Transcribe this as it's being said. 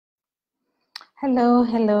Hello,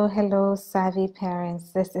 hello, hello, savvy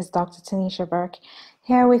parents. This is Dr. Tanisha Burke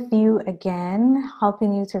here with you again,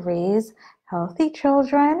 helping you to raise healthy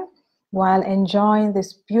children while enjoying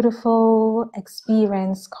this beautiful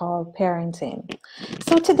experience called parenting.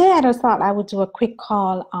 So today I just thought I would do a quick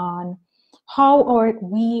call on how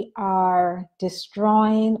we are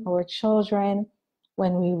destroying our children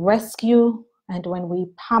when we rescue and when we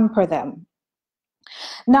pamper them.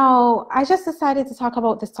 Now, I just decided to talk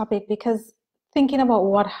about this topic because thinking about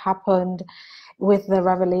what happened with the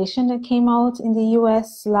revelation that came out in the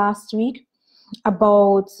US last week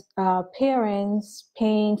about parents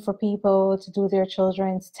paying for people to do their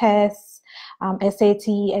children's tests, SAT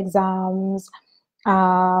exams,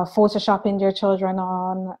 photoshopping their children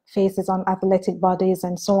on faces on athletic bodies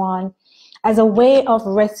and so on, as a way of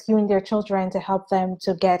rescuing their children to help them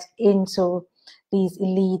to get into these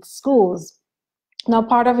elite schools. Now,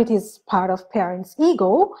 part of it is part of parents'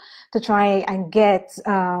 ego to try and get,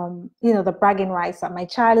 the bragging rights that my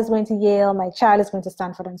child is going to Yale, my child is going to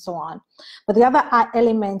Stanford, and so on. But the other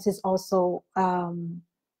element is also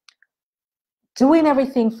doing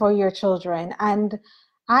everything for your children. And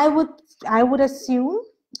I would assume,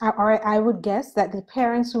 or I would guess, that the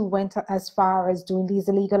parents who went as far as doing these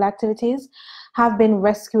illegal activities have been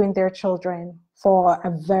rescuing their children for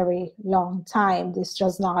a very long time. This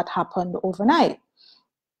does not happen overnight.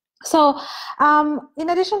 So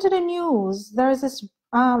in addition to the news, there is this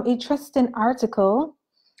interesting article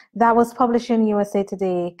that was published in USA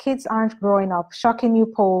Today. Kids aren't growing up. Shocking new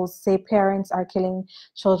polls say parents are killing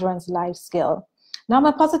children's life skill. Now, I'm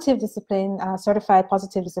a positive discipline, certified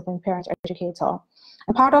positive discipline parent educator.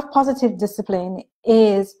 And part of positive discipline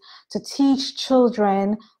is to teach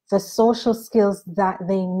children the social skills that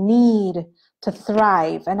they need to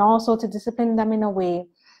thrive, and also to discipline them in a way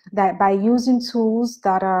that by using tools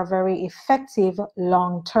that are very effective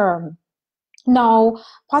long term. Now,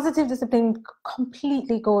 positive discipline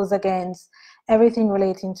completely goes against everything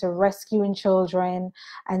relating to rescuing children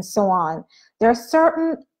and so on. There are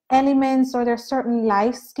certain elements, or there are certain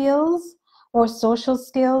life skills or social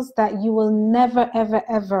skills that you will never, ever,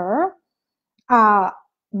 ever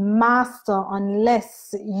master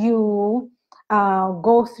unless you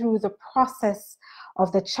go through the process of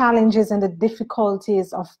the challenges and the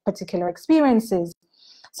difficulties of particular experiences.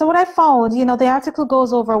 So what I found, the article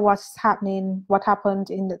goes over what happened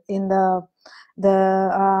in the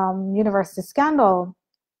university scandal,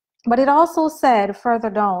 but it also said further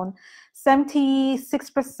down,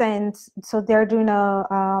 76%. So they're doing a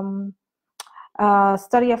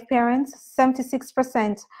study of parents.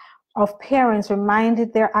 76% of parents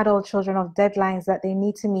reminded their adult children of deadlines that they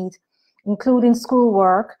need to meet, including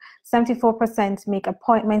schoolwork. 74% make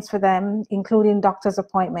appointments for them, including doctor's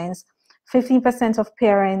appointments. 15% of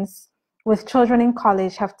parents with children in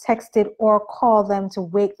college have texted or called them to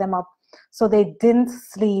wake them up so they didn't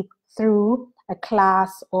sleep through a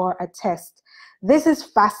class or a test. This is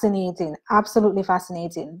fascinating, absolutely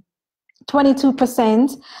fascinating.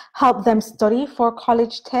 22% help them study for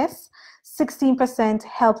college tests. 16%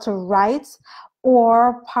 help to write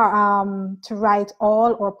or to write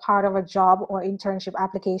all or part of a job or internship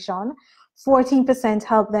application. 14%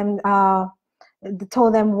 help them,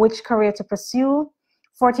 told them which career to pursue.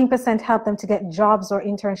 14% helped them to get jobs or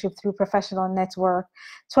internship through professional network.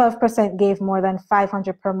 12% gave more than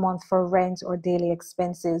 $500 per month for rent or daily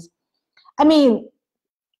expenses. I mean,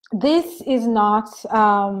 this is not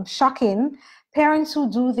shocking. Parents who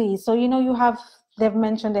do these, so they've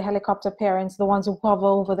mentioned the helicopter parents, the ones who hover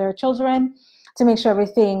over their children to make sure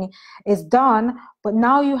everything is done. But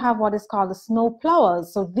now you have what is called the snow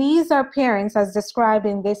plowers. So these are parents, as described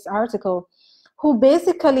in this article, who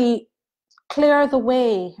basically clear the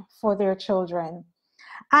way for their children.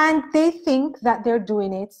 And they think that they're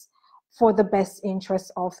doing it for the best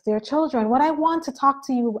interest of their children. What I want to talk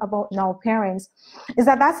to you about now, parents, is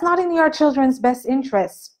that that's not in your children's best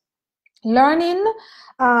interest. Learning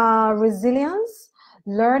resilience,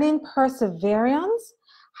 learning perseverance,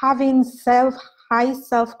 having high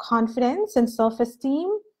self-confidence and self-esteem,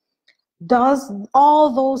 all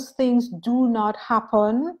those things do not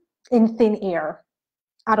happen in thin air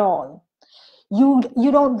at all. You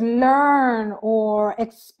don't learn or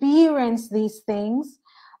experience these things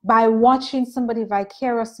by watching somebody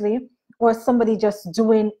vicariously or somebody just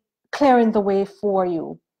clearing the way for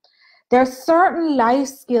you. There are certain life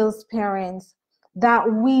skills, parents,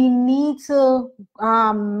 that we need to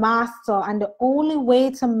master, and the only way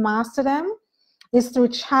to master them is through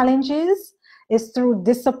challenges, is through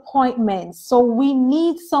disappointments. So we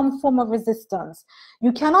need some form of resistance.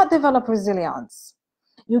 You cannot develop resilience.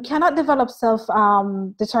 You cannot develop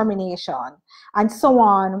self-determination and so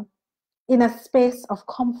on in a space of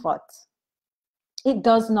comfort. It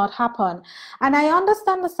does not happen. And I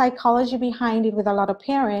understand the psychology behind it with a lot of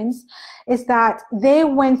parents is that they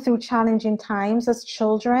went through challenging times as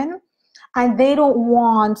children, and they don't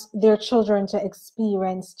want their children to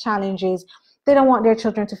experience challenges. They don't want their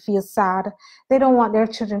children to feel sad. They don't want their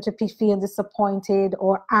children to feel disappointed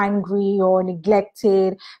or angry or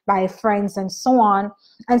neglected by friends and so on.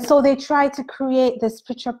 And so they try to create this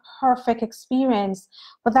picture perfect experience,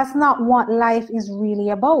 but that's not what life is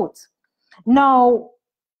really about. Now,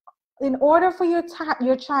 in order for your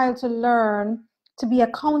child to learn to be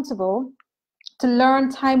accountable, to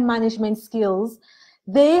learn time management skills,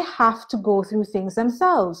 they have to go through things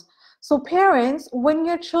themselves. So parents, when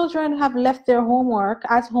your children have left their homework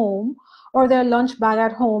at home or their lunch bag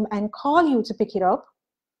at home and call you to pick it up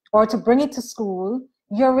or to bring it to school,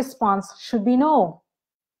 your response should be no.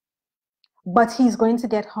 But he's going to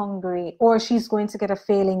get hungry or she's going to get a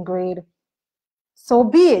failing grade. So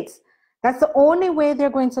be it. That's the only way they're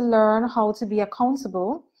going to learn how to be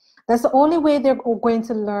accountable. That's the only way they're going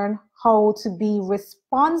to learn how to be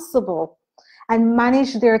responsible and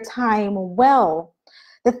manage their time well.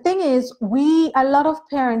 The thing is, a lot of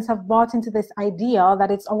parents have bought into this idea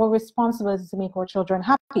that it's our responsibility to make our children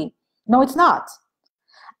happy. No, it's not.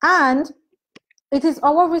 And it is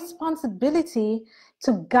our responsibility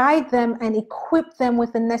to guide them and equip them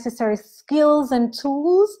with the necessary skills and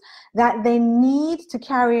tools that they need to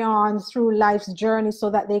carry on through life's journey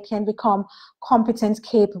so that they can become competent,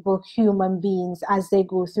 capable human beings as they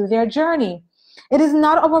go through their journey. It is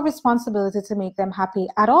not our responsibility to make them happy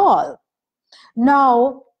at all.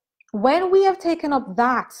 Now, when we have taken up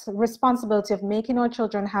that responsibility of making our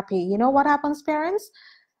children happy, you know what happens, parents?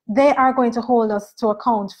 They are going to hold us to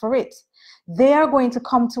account for it. They are going to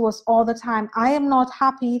come to us all the time. I am not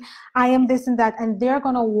happy. I am this and that. And they're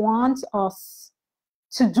going to want us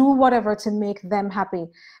to do whatever to make them happy.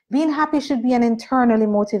 Being happy should be an internally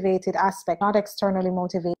motivated aspect, not externally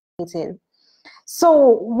motivated.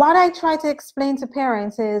 So what I try to explain to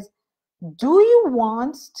parents is, do you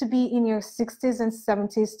want to be in your 60s and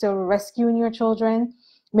 70s still rescuing your children,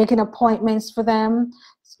 making appointments for them,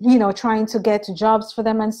 trying to get jobs for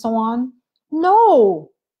them and so on?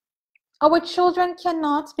 No. Our children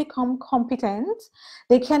cannot become competent.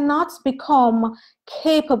 They cannot become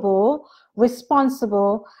capable,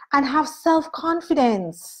 responsible, and have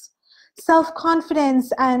self-confidence.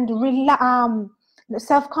 Self-confidence and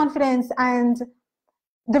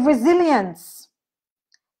the resilience.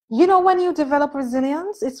 You know, when you develop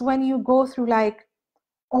resilience, it's when you go through like,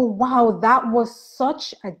 oh, wow, that was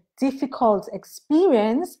such a difficult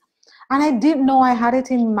experience. And I didn't know I had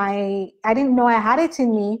it in me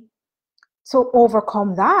to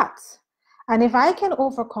overcome that. And if I can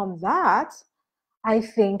overcome that, I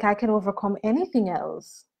think I can overcome anything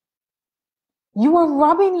else. You are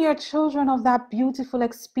robbing your children of that beautiful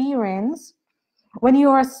experience when you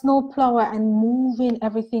are a snowplower and moving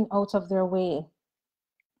everything out of their way.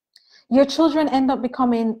 Your children end up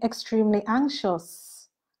becoming extremely anxious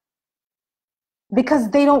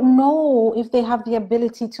because they don't know if they have the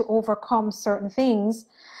ability to overcome certain things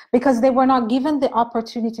because they were not given the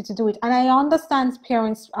opportunity to do it. And I understand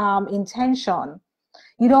parents' intention.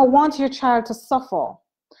 You don't want your child to suffer,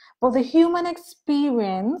 but the human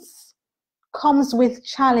experience comes with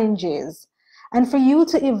challenges. And for you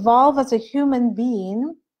to evolve as a human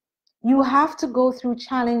being, you have to go through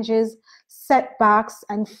challenges, setbacks,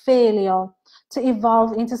 and failure to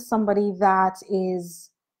evolve into somebody that is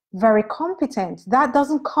very competent. That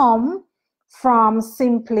doesn't come from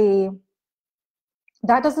simply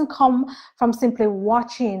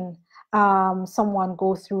watching someone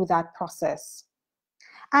go through that process.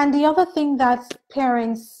 And the other thing that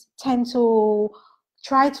parents tend to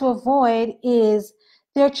try to avoid is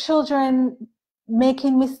their children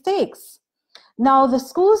making mistakes. Now, the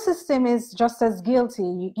school system is just as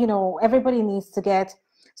guilty. You know, everybody needs to get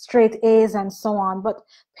straight A's and so on. But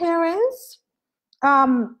parents,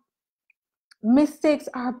 mistakes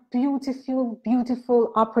are beautiful,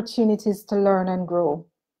 beautiful opportunities to learn and grow.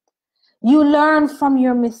 You learn from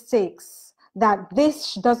your mistakes that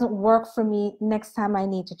this doesn't work for me. Next time I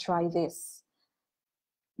need to try this.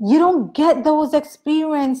 You don't get those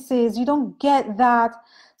experiences. You don't get that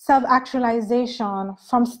self-actualization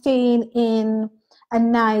from staying in a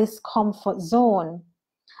nice comfort zone.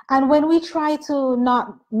 And when we try to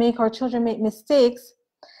not make our children make mistakes,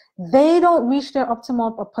 they don't reach their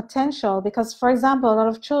optimal potential because, for example, a lot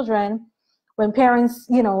of children, when parents,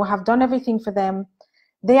 have done everything for them,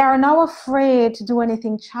 they are now afraid to do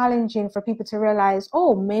anything challenging for people to realize,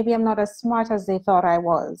 oh, maybe I'm not as smart as they thought I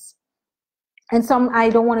was. And some, I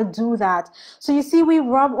don't want to do that. So you see, we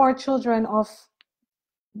rob our children of,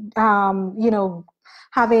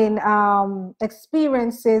 having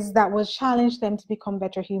experiences that will challenge them to become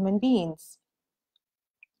better human beings.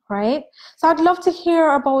 Right? So I'd love to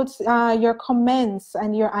hear about your comments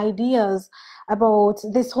and your ideas about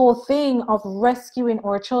this whole thing of rescuing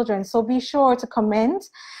our children. So be sure to comment,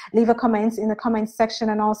 leave a comment in the comment section,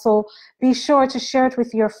 and also be sure to share it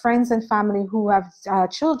with your friends and family who have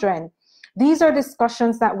children. These are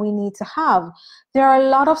discussions that we need to have. There are a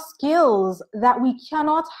lot of skills that we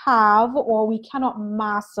cannot have or we cannot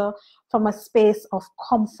master from a space of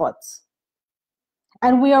comfort.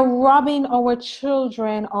 And we are robbing our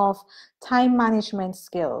children of time management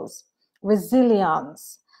skills,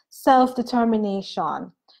 resilience,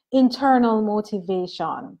 self-determination, internal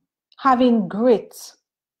motivation, having grit.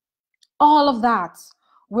 All of that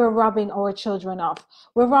we're robbing our children of.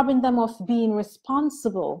 We're robbing them of being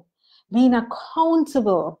responsible, being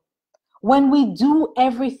accountable. When we do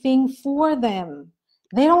everything for them,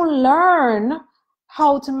 they don't learn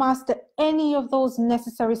how to master any of those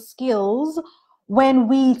necessary skills when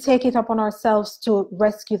we take it upon ourselves to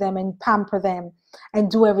rescue them and pamper them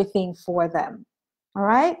and do everything for them. All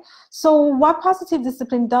right. So what positive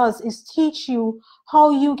discipline does is teach you how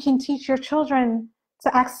you can teach your children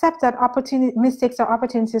to accept that mistakes are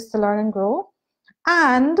opportunities to learn and grow.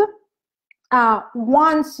 And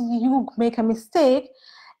once you make a mistake,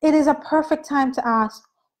 it is a perfect time to ask,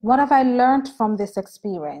 what have I learned from this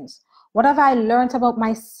experience? What have I learned about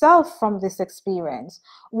myself from this experience?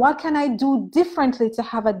 What can I do differently to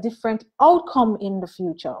have a different outcome in the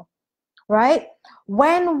future, right?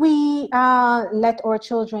 When we let our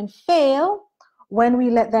children fail, when we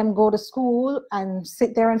let them go to school and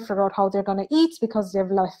sit there and figure out how they're going to eat because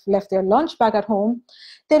they've left their lunch bag at home,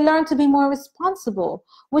 they learn to be more responsible,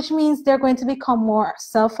 which means they're going to become more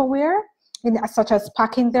self-aware, such as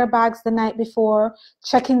packing their bags the night before,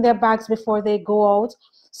 checking their bags before they go out.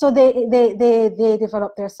 So they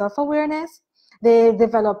develop their self-awareness, they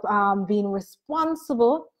develop being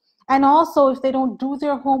responsible, and also if they don't do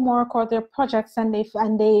their homework or their projects and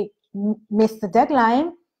they miss the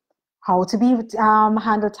deadline, how to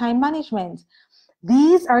handle time management.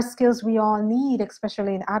 These are skills we all need,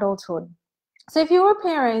 especially in adulthood. So if you're a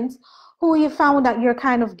parent who you found that you're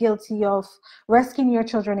kind of guilty of rescuing your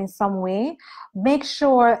children in some way, make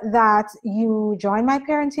sure that you join my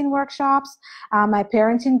parenting workshops, my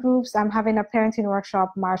parenting groups. I'm having a parenting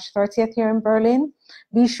workshop March 30th here in Berlin.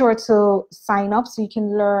 Be sure to sign up so you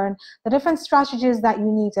can learn the different strategies that you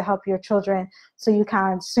need to help your children so you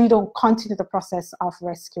don't continue the process of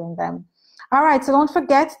rescuing them. All right, so don't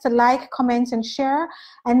forget to like, comment, and share,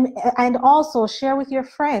 and also share with your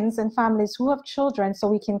friends and families who have children so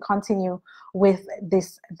we can continue with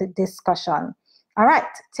the discussion. All right,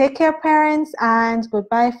 take care, parents, and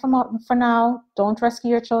goodbye for now. Don't rescue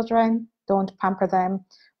your children. Don't pamper them.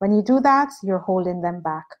 When you do that, you're holding them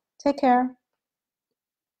back. Take care.